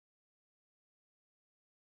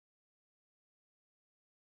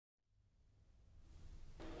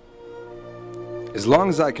As long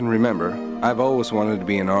as I can remember, I've always wanted to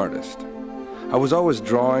be an artist. I was always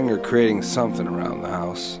drawing or creating something around the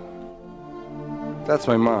house. That's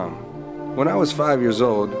my mom. When I was 5 years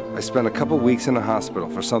old, I spent a couple weeks in the hospital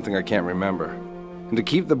for something I can't remember. And to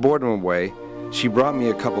keep the boredom away, she brought me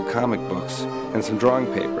a couple comic books and some drawing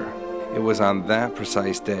paper. It was on that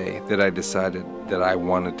precise day that I decided that I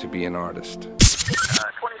wanted to be an artist. 27,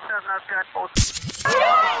 I've got both.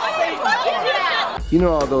 You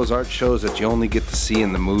know all those art shows that you only get to see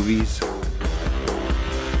in the movies?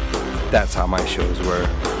 That's how my shows were.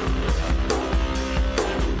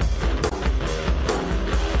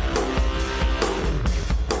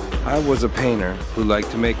 I was a painter who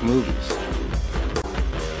liked to make movies.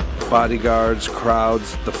 Bodyguards,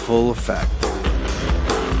 crowds, the full effect.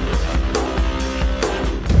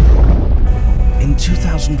 In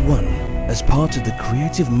 2001, as part of the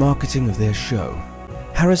creative marketing of their show,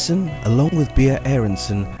 Harrison, along with Bea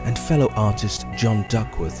Aronson and fellow artist John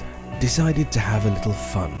Duckworth, decided to have a little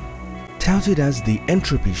fun. Touted as the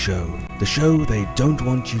Entropy Show, the show they don't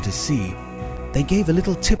want you to see, they gave a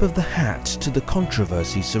little tip of the hat to the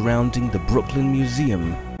controversy surrounding the Brooklyn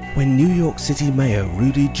Museum when New York City Mayor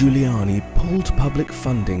Rudy Giuliani pulled public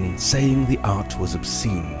funding, saying the art was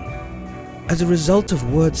obscene. As a result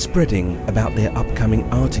of word spreading about their upcoming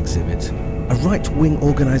art exhibit, a right-wing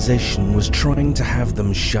organization was trying to have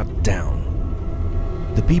them shut down.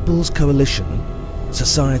 The People's Coalition,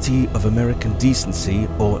 Society of American Decency,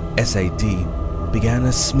 or SAD, began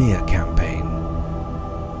a smear campaign.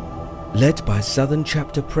 Led by Southern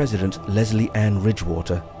Chapter President Leslie Ann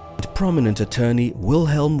Ridgewater and prominent attorney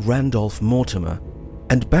Wilhelm Randolph Mortimer,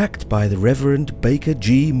 and backed by the Reverend Baker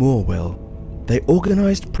G. Morwell, they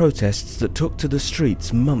organized protests that took to the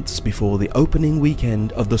streets months before the opening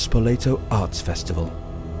weekend of the Spoleto Arts Festival.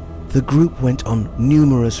 The group went on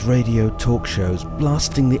numerous radio talk shows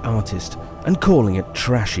blasting the artist and calling it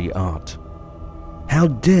trashy art. How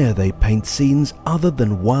dare they paint scenes other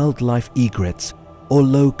than wildlife egrets or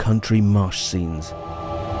low country marsh scenes?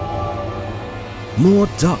 More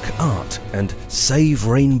duck art and Save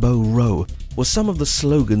Rainbow Row were some of the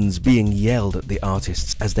slogans being yelled at the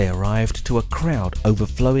artists as they arrived to a crowd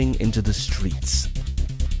overflowing into the streets.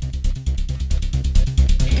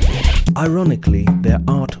 Ironically, their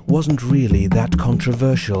art wasn't really that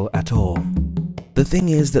controversial at all. The thing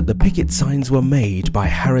is that the picket signs were made by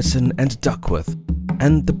Harrison and Duckworth,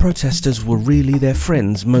 and the protesters were really their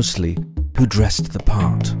friends mostly, who dressed the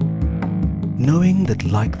part. Knowing that,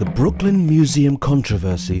 like the Brooklyn Museum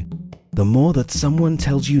controversy, the more that someone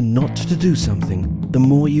tells you not to do something, the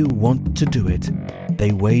more you want to do it,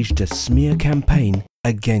 they waged a smear campaign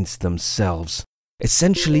against themselves,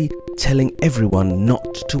 essentially telling everyone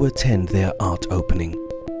not to attend their art opening.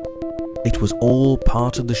 It was all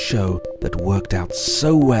part of the show that worked out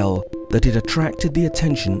so well that it attracted the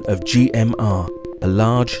attention of GMR, a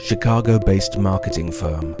large Chicago-based marketing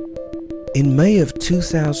firm. In May of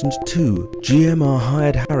 2002, GMR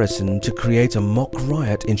hired Harrison to create a mock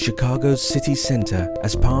riot in Chicago's city center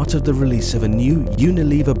as part of the release of a new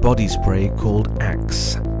Unilever body spray called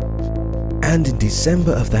Axe. And in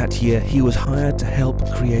December of that year, he was hired to help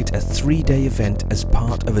create a 3-day event as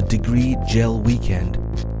part of a degree gel weekend,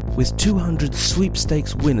 with 200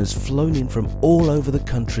 sweepstakes winners flown in from all over the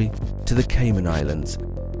country to the Cayman Islands,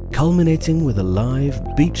 culminating with a live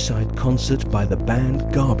beachside concert by the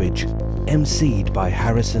band Garbage, emceed by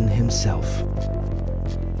Harrison himself.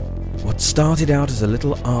 What started out as a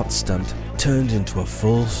little art stunt turned into a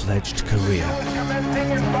full-fledged career.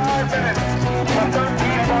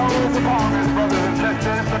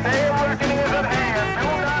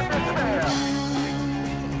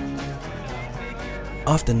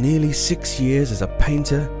 After nearly 6 years as a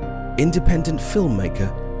painter, independent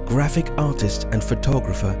filmmaker, graphic artist and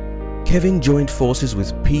photographer, Kevin joined forces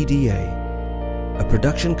with PDA, a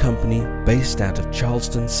production company based out of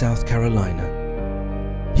Charleston, South Carolina.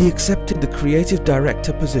 He accepted the creative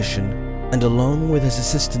director position and, along with his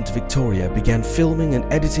assistant Victoria, began filming and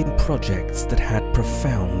editing projects that had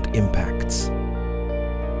profound impacts.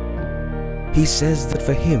 He says that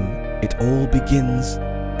for him, it all begins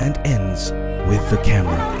and ends with the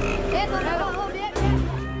camera.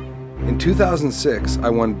 In 2006, I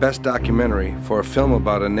won Best Documentary for a film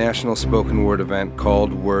about a national spoken word event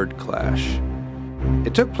called Word Clash.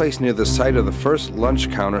 It took place near the site of the first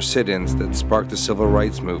lunch counter sit-ins that sparked the civil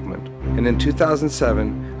rights movement. And in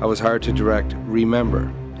 2007, I was hired to direct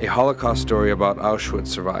Remember, a Holocaust story about Auschwitz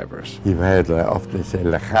survivors. You've heard often say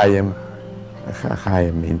L'chaim.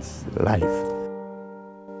 L'chaim means life.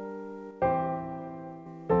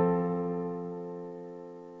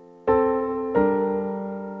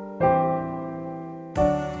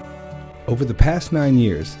 Over the past 9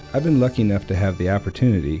 years, I've been lucky enough to have the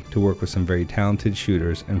opportunity to work with some very talented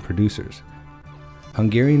shooters and producers.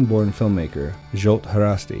 Hungarian-born filmmaker Zsolt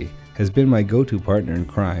Haraszti has been my go-to partner in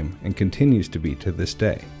crime and continues to be to this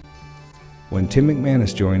day. When Tim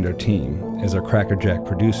McManus joined our team as our crackerjack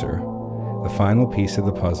producer, the final piece of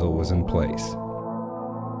the puzzle was in place.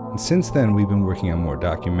 And since then, we've been working on more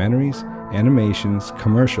documentaries, animations,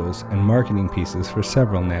 commercials, and marketing pieces for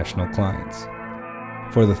several national clients.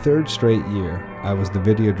 For the third straight year, I was the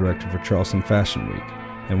video director for Charleston Fashion Week,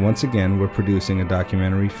 and once again we're producing a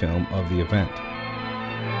documentary film of the event.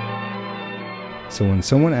 So when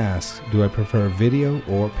someone asks, do I prefer video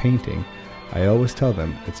or painting, I always tell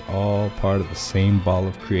them it's all part of the same ball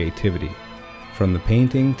of creativity. From the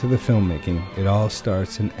painting to the filmmaking, it all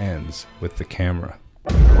starts and ends with the camera.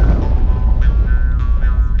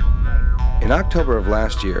 In October of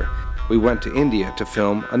last year, we went to India to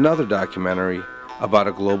film another documentary about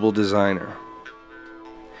a global designer.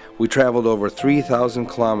 We traveled over 3,000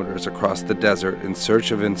 kilometers across the desert in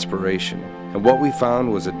search of inspiration, and what we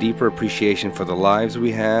found was a deeper appreciation for the lives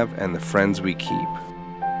we have and the friends we keep.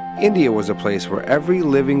 India was a place where every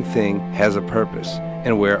living thing has a purpose,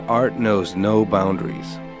 and where art knows no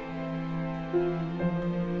boundaries.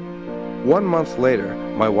 1 month later,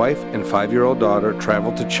 my wife and 5-year-old daughter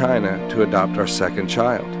traveled to China to adopt our second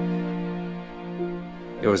child.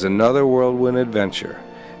 It was another whirlwind adventure,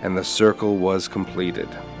 and the circle was completed.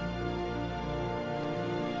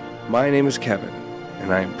 My name is Kevin,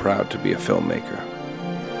 and I am proud to be a filmmaker.